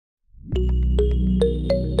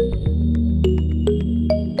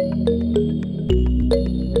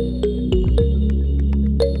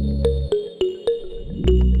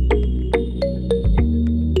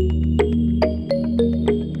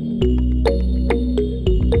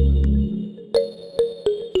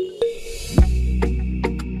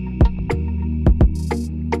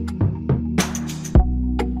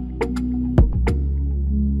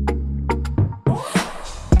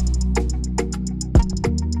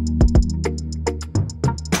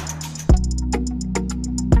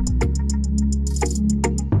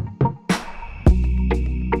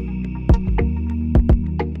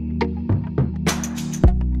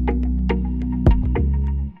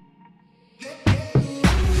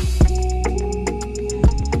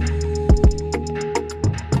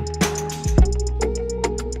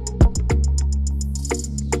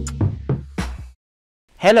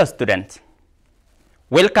Hello students,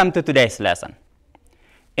 welcome to today's lesson.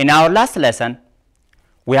 In our last lesson,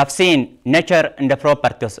 we have seen nature and the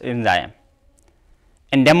properties of enzyme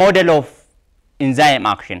and the model of enzyme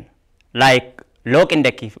action like lock and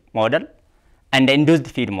the key model and the induced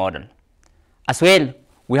feed model. As well,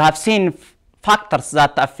 we have seen factors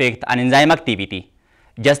that affect an enzyme activity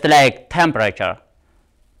just like temperature,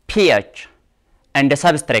 pH, and the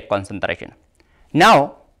substrate concentration.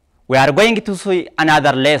 Now, we are going to see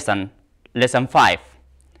another lesson, lesson 5,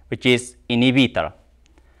 which is inhibitor.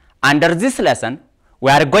 Under this lesson, we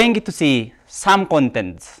are going to see some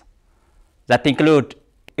contents that include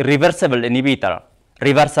reversible inhibitor.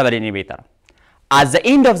 At the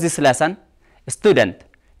end of this lesson, student,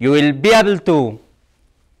 you will be able to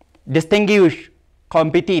distinguish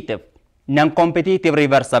competitive, non-competitive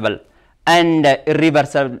reversible, and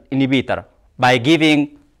irreversible inhibitor by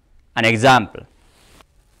giving an example.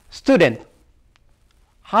 Student,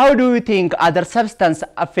 how do you think other substances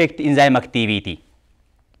affect enzyme activity,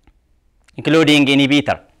 including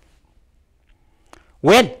inhibitor?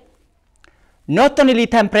 Well, not only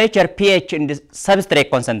temperature, pH, and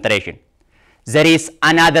substrate concentration, there is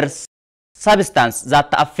another substance that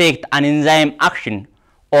affect an enzyme action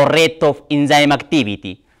or rate of enzyme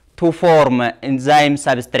activity to form enzyme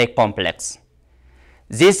substrate complex.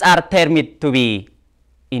 These are termed to be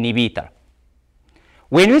inhibitor.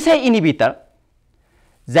 When we say inhibitor,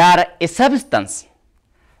 they are a substance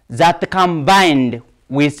that can bind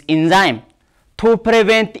with enzyme to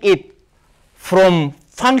prevent it from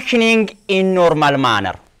functioning in normal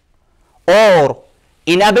manner or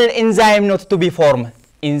enable enzyme not to be formed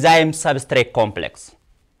enzyme substrate complex.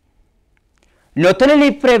 Not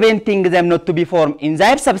only preventing them not to be formed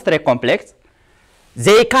enzyme substrate complex,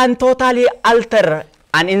 they can totally alter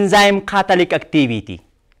an enzyme catalytic activity.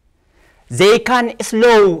 They can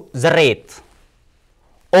slow the rate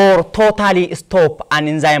or totally stop an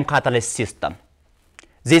enzyme catalyst system.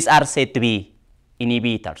 These are said to be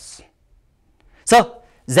inhibitors. So,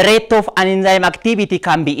 the rate of an enzyme activity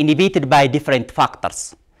can be inhibited by different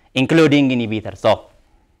factors, including inhibitors. So,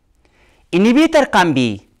 inhibitor can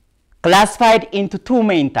be classified into two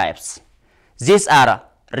main types. These are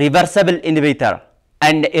reversible inhibitor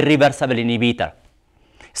and irreversible inhibitor.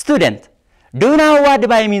 Student, do you know what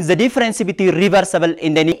by means the difference between reversible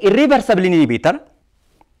and an irreversible inhibitor?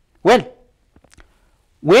 Well,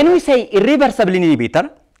 when we say irreversible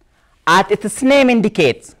inhibitor, as its name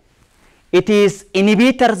indicates, it is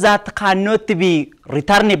inhibitor that cannot be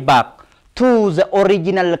returned back to the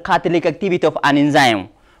original catalytic activity of an enzyme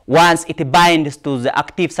once it binds to the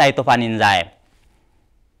active site of an enzyme.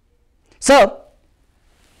 So,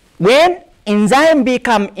 when enzyme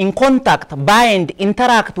become in contact, bind,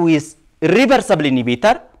 interact with irreversible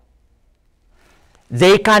inhibitor,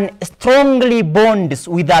 they can strongly bond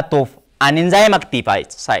with that of an enzyme active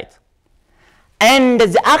site. And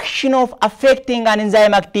the action of affecting an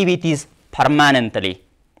enzyme activities permanently.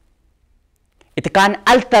 It can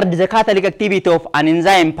alter the catalytic activity of an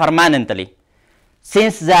enzyme permanently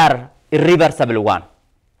since they are irreversible one.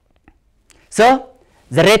 So,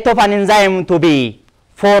 the rate of an enzyme to be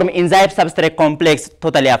form enzyme substrate complex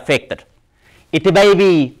totally affected. It may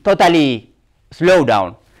be totally slow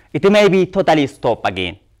down. It may be totally stop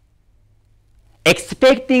again.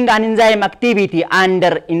 Expecting an enzyme activity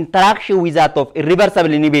under interaction with that of irreversible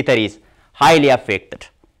inhibitor is highly affected.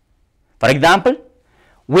 For example,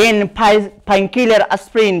 when painkiller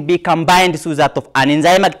aspirin become bind to that of an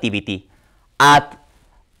enzyme activity at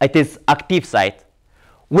its active site,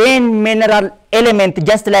 when mineral element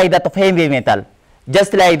just like that of heavy metal,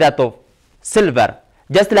 just like that of silver,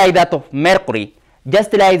 just like that of mercury,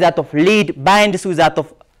 just like that of lead binds to that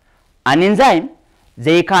of an enzyme,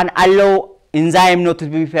 they can allow enzyme not to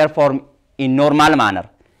be performed in normal manner.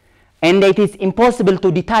 And it is impossible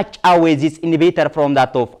to detach away this inhibitor from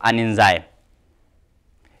that of an enzyme.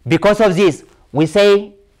 Because of this, we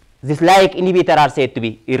say this like inhibitor are said to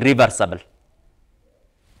be irreversible.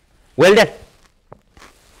 Well then,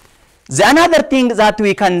 the another thing that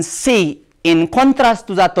we can see in contrast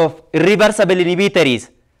to that of irreversible inhibitor is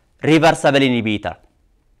reversible inhibitor.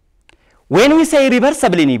 When we say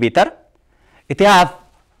reversible inhibitor, it have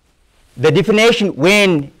the definition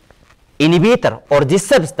when inhibitor or this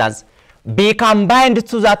substance become bind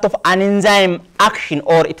to that of an enzyme action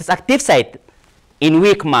or its active site in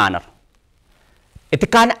weak manner. It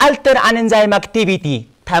can alter an enzyme activity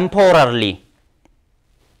temporarily,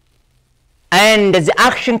 and the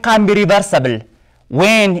action can be reversible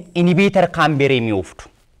when inhibitor can be removed.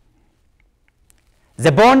 The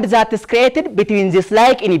bond that is created between this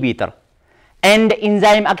like inhibitor and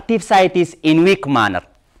enzyme active site is in weak manner.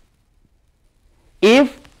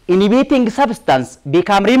 If inhibiting substance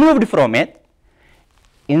become removed from it,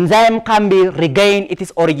 enzyme can be regain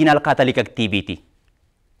its original catalytic activity.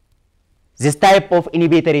 This type of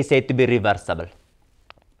inhibitor is said to be reversible.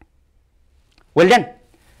 Well then,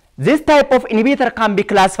 this type of inhibitor can be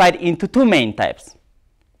classified into two main types.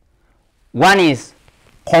 One is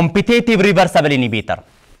competitive reversible inhibitor.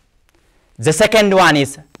 The second one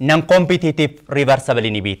is non-competitive reversible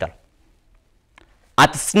inhibitor. As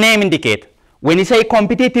its name indicates, when you say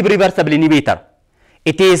competitive reversible inhibitor,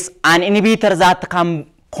 it is an inhibitor that can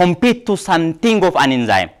compete to something of an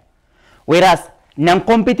enzyme. Whereas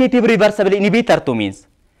non-competitive reversible inhibitor to means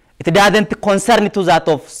it doesn't concern to that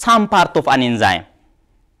of some part of an enzyme.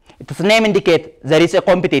 Its name indicates there is a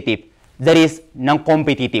competitive, there is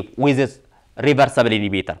non-competitive with this reversible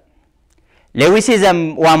inhibitor. Let me see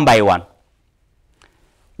them one by one.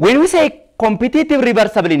 When we say competitive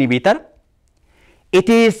reversible inhibitor, it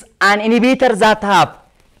is an inhibitor that have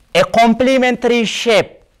a complementary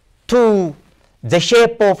shape to the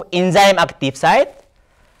shape of enzyme active site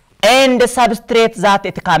and the substrate that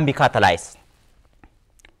it can be catalyzed.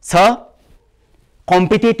 So,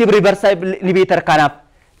 competitive reversible inhibitor can have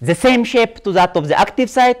the same shape to that of the active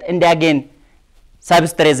site and again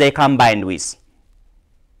substrate they can bind with.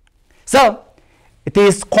 So, it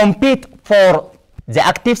is compete for the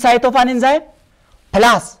active site of an enzyme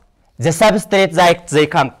plus the substrate that they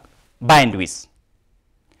can bind with.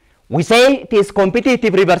 We say it is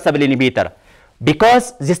competitive reversible inhibitor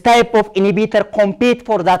because this type of inhibitor compete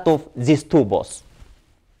for that of these two both.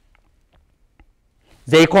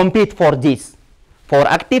 They compete for this, for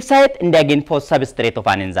active site and again for substrate of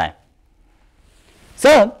an enzyme.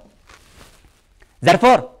 So,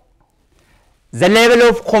 therefore, the level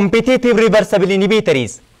of competitive reversible inhibitor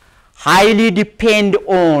is highly depend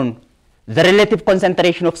on the relative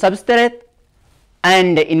concentration of substrate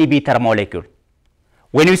and the inhibitor molecule.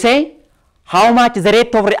 When you say how much the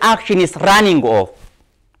rate of reaction is running off,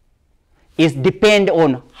 is depend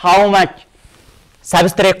on how much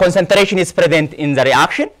substrate concentration is present in the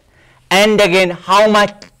reaction and again how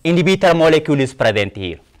much inhibitor molecule is present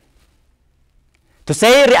here. To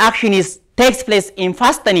say reaction takes place in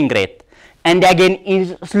fastening rate and again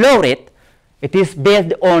in slow rate, it is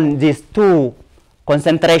based on these two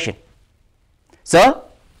concentration. So,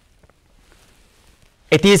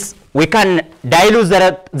 it is, we can dilute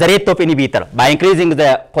the rate of inhibitor by increasing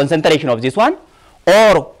the concentration of this one,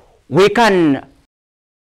 or we can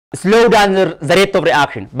slow down the rate of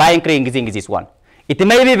reaction by increasing this one. It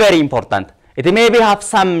may be very important. It may have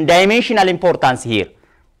some dimensional importance here.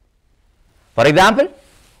 For example,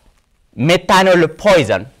 methanol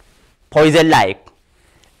poison-like,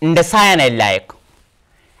 and the cyanide-like,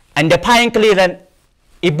 and the painkiller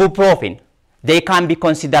ibuprofen, they can be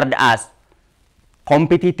considered as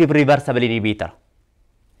competitive reversible inhibitor.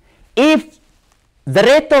 If the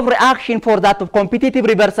rate of reaction for that of competitive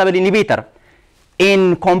reversible inhibitor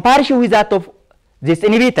in comparison with that of this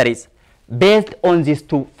inhibitor is based on these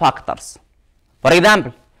two factors. For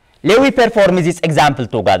example, let me perform this example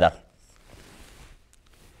together.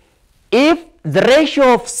 If the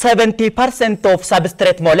ratio of 70% of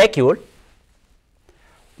substrate molecule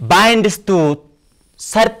binds to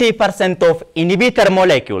 30% of inhibitor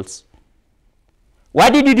molecules,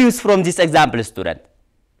 what did you deduce from this example, student?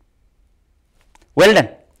 Well done.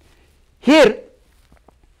 Here,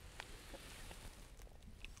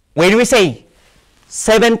 when we say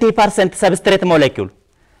 70% substrate molecule,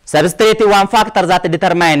 substrate is one factor that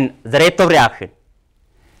determines the rate of reaction.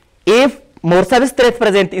 If more substrate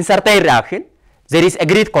present in certain reaction, there is a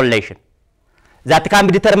great correlation that can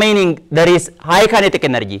be determining there is high kinetic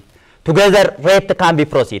energy. Together, rate can be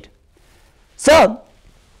proceed. So,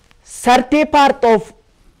 30% of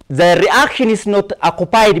the reaction is not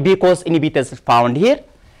occupied because inhibitors is found here,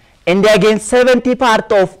 and again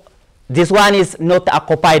 70% of this one is not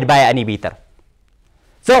occupied by an inhibitor.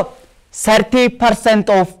 So, 30%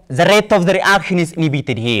 of the rate of the reaction is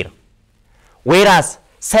inhibited here, whereas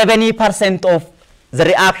 70% of the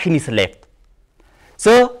reaction is left.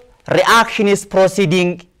 So, reaction is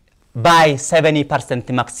proceeding by 70%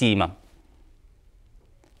 maximum.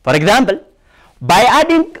 For example, by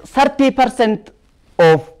adding 30%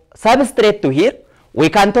 of substrate to here, we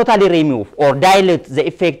can totally remove or dilute the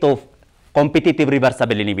effect of competitive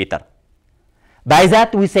reversible inhibitor. By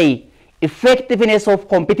that we say effectiveness of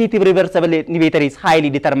competitive reversible inhibitor is highly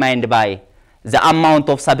determined by the amount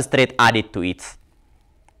of substrate added to it.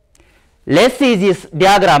 Let's see this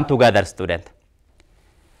diagram together, student.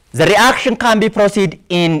 The reaction can be proceed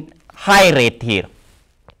in high rate here.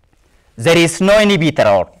 There is no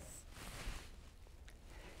inhibitor.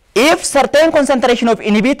 If certain concentration of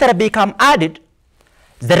inhibitor become added,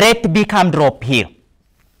 the rate become drop here.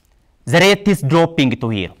 The rate is dropping to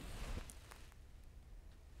here.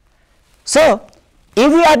 So,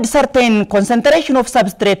 if we add certain concentration of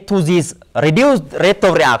substrate to this reduced rate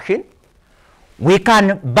of reaction, we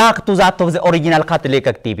can back to that of the original catalytic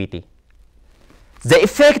activity. The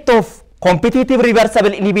effect of competitive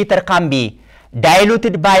reversible inhibitor can be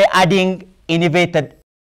diluted by adding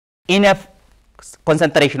enough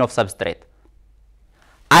concentration of substrate.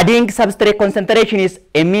 Adding substrate concentration is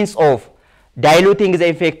a means of diluting the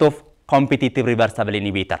effect of competitive reversible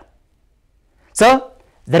inhibitor. So,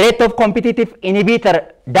 the rate of competitive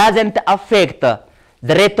inhibitor doesn't affect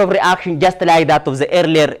the rate of reaction just like that of the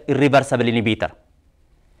earlier irreversible inhibitor.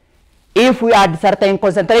 If we add certain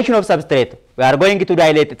concentration of substrate, we are going to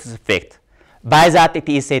dilate its effect. By that, it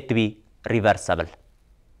is said to be reversible.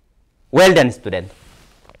 Well done, student.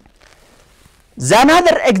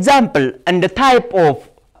 Another example and the type of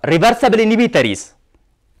reversible inhibitor is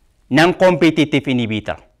non-competitive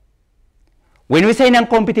inhibitor. When we say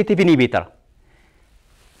non-competitive inhibitor,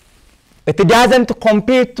 it doesn't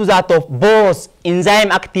compete to that of both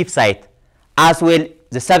enzyme active site as well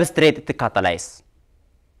the substrate it catalyzes.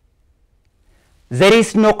 There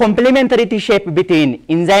is no complementarity shape between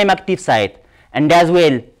enzyme active site and as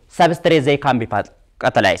well substrate they can be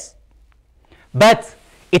catalyzed. But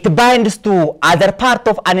it binds to other part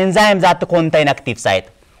of an enzyme that contain active site,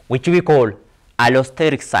 which we call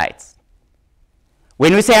allosteric sites.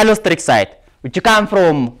 When we say allosteric site, which come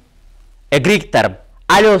from a Greek term,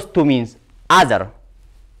 allos to means other,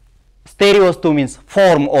 stereos to means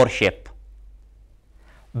form or shape.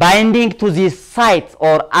 Binding to this site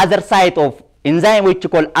or other site of enzyme which we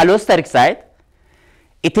call allosteric site,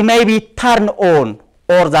 it may be turned on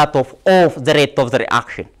or that of off the rate of the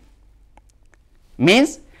reaction.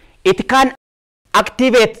 Means it can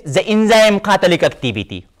activate the enzyme catalytic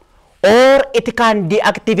activity or it can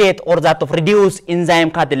deactivate or that of reduce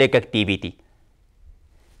enzyme catalytic activity.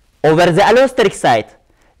 Over the allosteric site,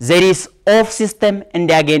 there is off system and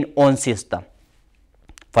again on system.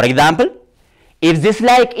 For example, if this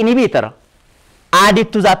like inhibitor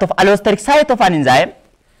added to that of allosteric site of an enzyme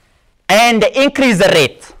and increase the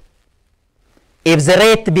rate, if the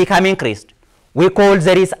rate become increased, we call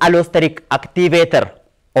there is allosteric activator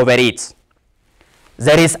over it.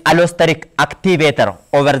 There is allosteric activator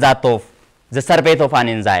over that of the surface of an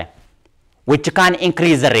enzyme, which can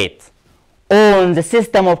increase the rate on the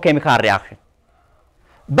system of chemical reaction.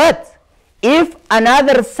 But if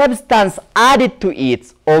another substance added to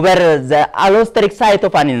it over the allosteric site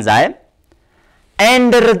of an enzyme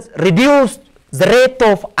and reduce the rate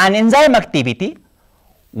of an enzyme activity,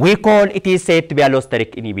 we call it is said to be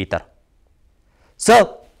allosteric inhibitor.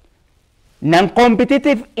 So,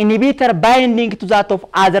 non-competitive inhibitor binding to that of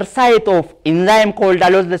other site of enzyme called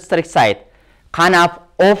allosteric site can have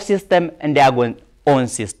off system and on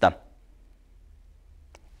system,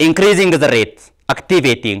 increasing the rate,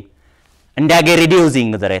 activating, and again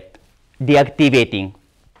reducing the rate, deactivating,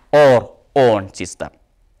 or on system.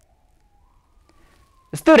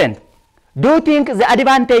 Student, do you think the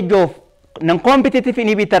advantage of non-competitive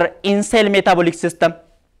inhibitor in cell metabolic system?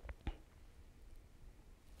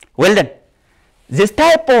 Well then, this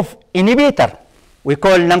type of inhibitor we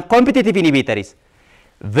call non-competitive inhibitor is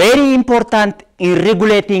very important in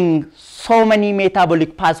regulating so many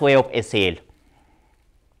metabolic pathway of a cell.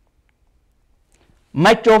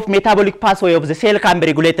 Much of metabolic pathway of the cell can be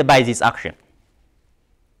regulated by this action.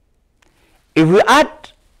 If we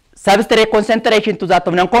add substrate concentration to that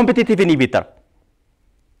of non-competitive inhibitor,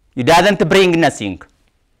 it doesn't bring nothing.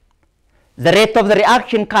 The rate of the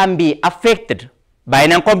reaction can be affected by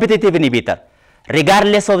non-competitive inhibitor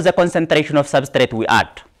regardless of the concentration of substrate we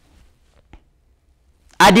add.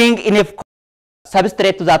 Adding enough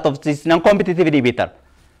substrate to that of this non-competitive inhibitor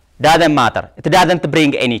doesn't matter. It doesn't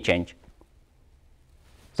bring any change.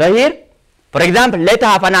 So here, for example, let's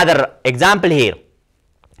have another example here.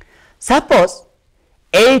 Suppose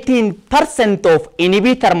 18% of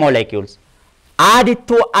inhibitor molecules added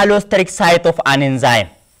to allosteric site of an enzyme.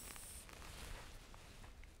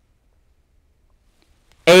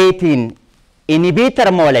 18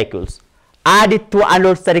 inhibitor molecules added to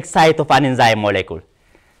allosteric site of an enzyme molecule.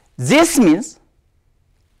 This means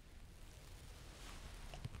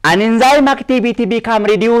an enzyme activity become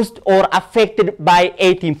reduced or affected by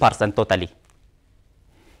 18% totally.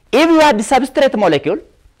 If you add the substrate molecule,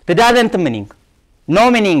 it doesn't meaning. No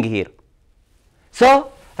meaning here.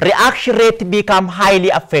 So, reaction rate become highly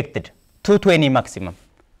affected, 220 maximum.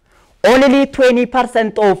 Only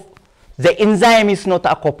 20% of the enzyme is not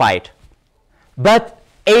occupied, but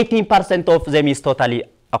 18% of them is totally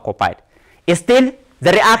occupied. Still,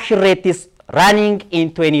 the reaction rate is running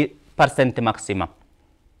in 20% maximum.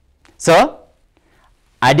 So,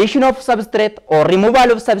 addition of substrate or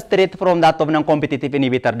removal of substrate from that of non-competitive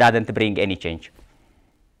inhibitor doesn't bring any change.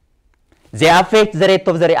 They affect the rate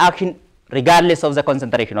of the reaction regardless of the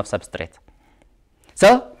concentration of substrate.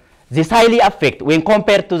 So, this highly affect when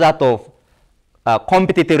compared to that of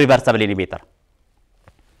competitive reversible inhibitor.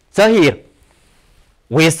 So here,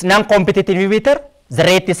 with non-competitive inhibitor, the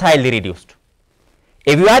rate is highly reduced.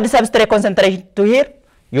 If you add substrate concentration to here,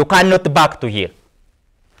 you cannot back to here.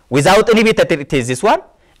 Without inhibitor, it is this one.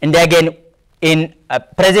 And again, in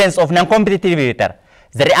presence of non-competitive inhibitor,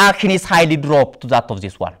 the reaction is highly dropped to that of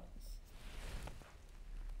this one.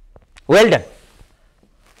 Well done.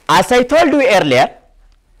 As I told you earlier,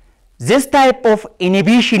 this type of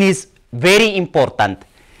inhibition is very important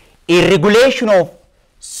in regulation of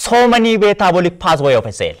so many metabolic pathways of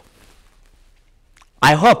a cell.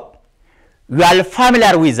 I hope you are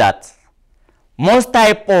familiar with that. Most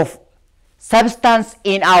type of substance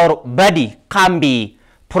in our body can be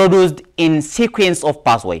produced in sequence of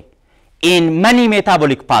pathway, in many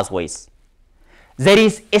metabolic pathways. There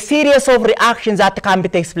is a series of reactions that can be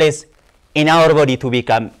takes place in our body to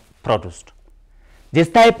become produced. This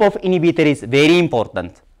type of inhibitor is very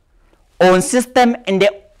important on system and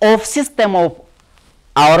the off system of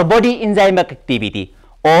our body enzymatic activity,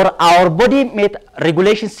 or our body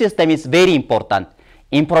regulation system is very important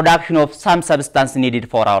in production of some substance needed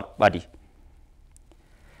for our body.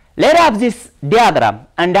 Let's have this diagram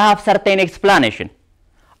and have certain explanation.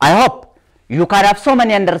 I hope you can have so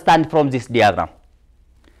many understand from this diagram.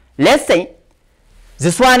 Let's say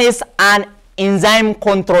this one is an enzyme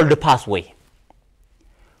controlled pathway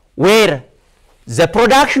where the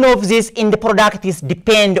production of this end product is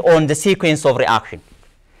depend on the sequence of reaction.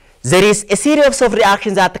 There is a series of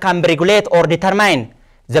reactions that can regulate or determine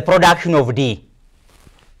the production of D.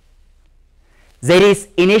 There is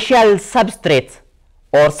initial substrate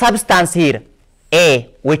or substance here,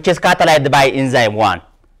 A, which is catalyzed by enzyme 1,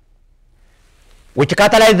 which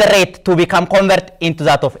catalyzes the rate to become convert into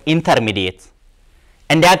that of intermediate.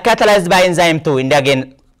 And they are catalyzed by enzyme 2, and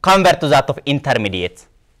again convert to that of intermediate.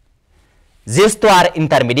 These two are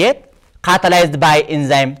intermediate, catalyzed by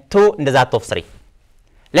enzyme 2 and that of 3.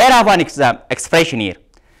 Let's have one expression here.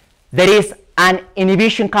 There is an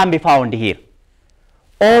inhibition can be found here.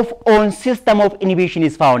 Of on system of inhibition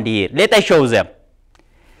is found here. Let us show them.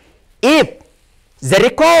 If the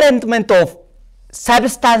requirement of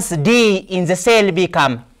substance D in the cell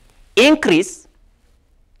become increase,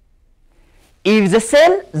 if the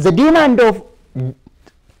cell, the demand of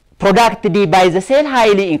product D by the cell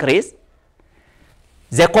highly increase,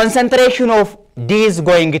 the concentration of D is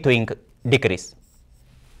going to decrease.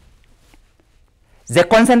 The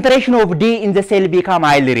concentration of D in the cell become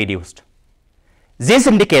highly reduced. This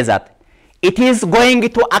indicates that it is going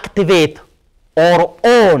to activate or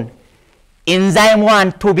on enzyme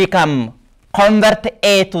 1 to become convert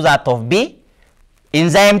A to that of B,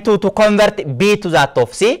 enzyme 2 to convert B to that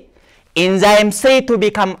of C, enzyme 3 to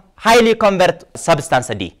become highly convert substance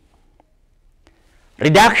D.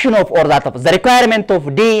 Reduction of or that of the requirement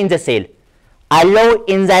of D in the cell allow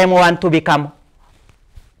enzyme 1 to become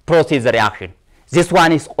process the reaction. This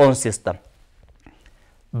one is on system.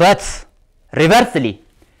 But reversely,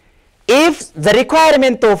 if the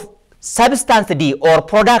requirement of substance D or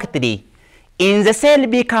product D in the cell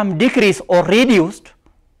become decreased or reduced,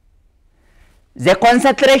 the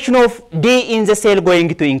concentration of D in the cell going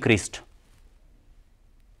to increase.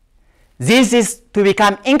 This is to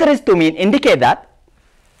become increased to mean indicate that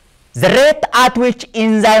the rate at which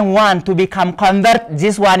enzyme 1 to become convert,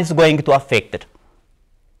 this one is going to affect it.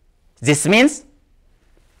 This means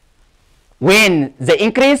when the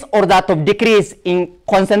increase or that of decrease in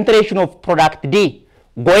concentration of product D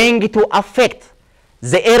going to affect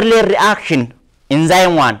the earlier reaction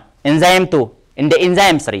enzyme 1, enzyme 2, and the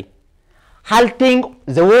enzyme 3, halting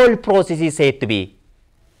the whole process is said to be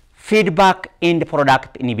feedback end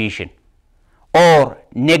product inhibition or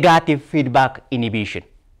negative feedback inhibition.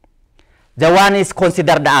 The one is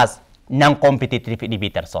considered as non-competitive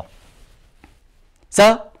inhibitor.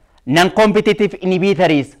 So non-competitive inhibitor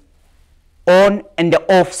is on and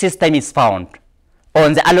the off system is found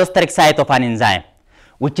on the allosteric site of an enzyme,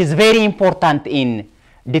 which is very important in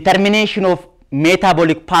determination of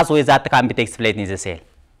metabolic pathways that can be takes place in the cell.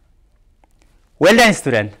 Well done,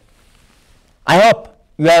 student. I hope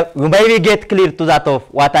you maybe get clear to that of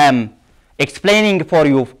what I am explaining for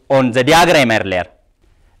you on the diagram earlier.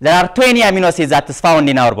 There are 20 amino acids that is found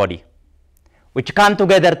in our body, which come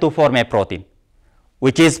together to form a protein,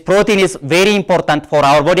 which is protein is very important for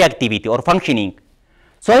our body activity or functioning.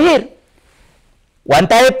 So here, One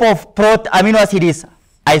type of amino acid is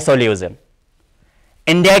isoleucine.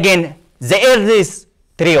 And again, the other is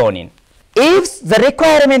threonine. If the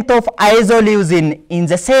requirement of isoleucine in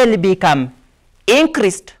the cell become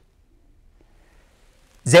increased,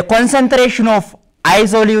 the concentration of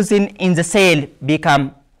isoleucine in the cell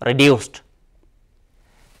become reduced.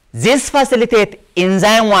 This facilitates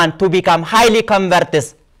enzyme 1 to become highly converted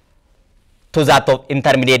to that of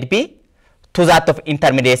intermediate B, to that of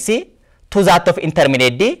intermediate C, to that of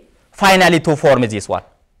intermediate D, finally to form this one.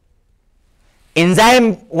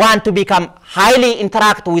 Enzyme 1 to become highly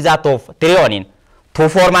interact with that of threonine to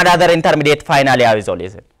form another intermediate, finally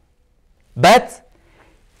isoleucine. But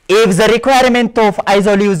if the requirement of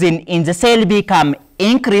isoleucine in the cell become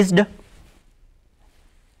increased,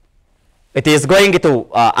 it is going to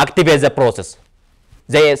activate the process.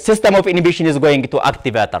 The system of inhibition is going to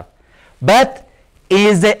activate her. But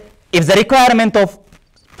if the requirement of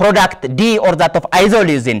product D or that of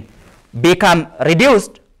isoleucine become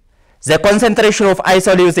reduced, the concentration of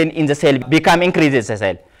isoleucine in the cell become increases the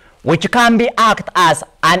cell, which can be act as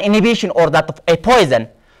an inhibition or that of a poison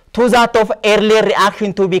to that of earlier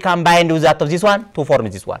reaction to become bind with that of this one to form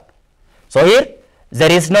this one. So here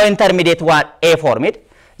there is no intermediate one A formed,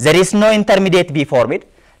 there is no intermediate B formed,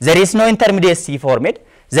 there is no intermediate C formed,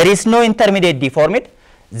 there is no intermediate D formed.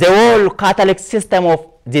 The whole catalytic system of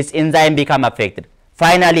this enzyme become affected.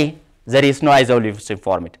 Finally, there is no isoleucine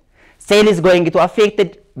formed. Cell is going to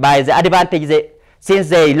affected by the advantage since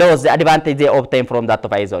they lose the advantage they obtain from that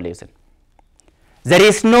of isoleucine. There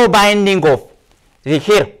is no binding of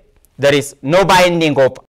here. There is no binding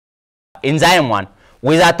of enzyme 1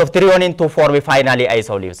 with that of threonine to form finally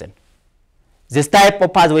isoleucine. This type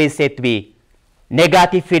of pathway is said to be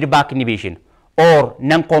negative feedback inhibition or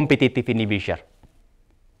non-competitive inhibition.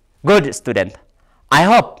 Good student. I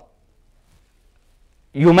hope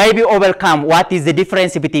you may be overcome what is the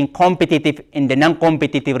difference between competitive and the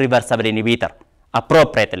non-competitive reversible inhibitor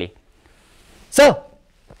appropriately. So,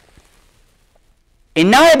 in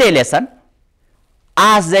nowadays lesson,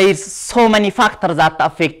 as there is so many factors that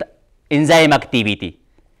affect enzyme activity,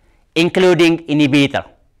 including inhibitor.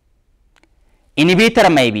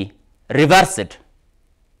 Inhibitor may be reversed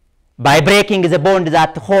by breaking the bond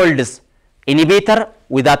that holds inhibitor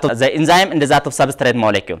with that of the enzyme and that of substrate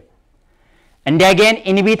molecule. And again,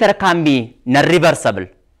 inhibitor can be non-reversible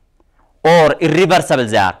or irreversible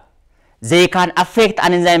there. They can affect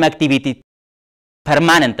an enzyme activity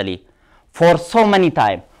permanently for so many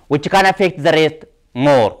time, which can affect the rest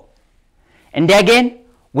more. And again,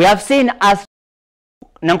 we have seen as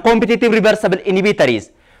non-competitive reversible inhibitor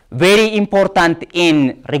is very important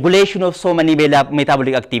in regulation of so many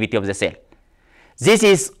metabolic activity of the cell. This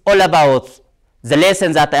is all about the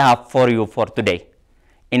lesson that I have for you for today.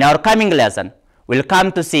 In our coming lesson, we'll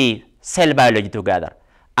come to see cell biology together.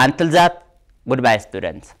 Until that, goodbye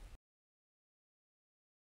students.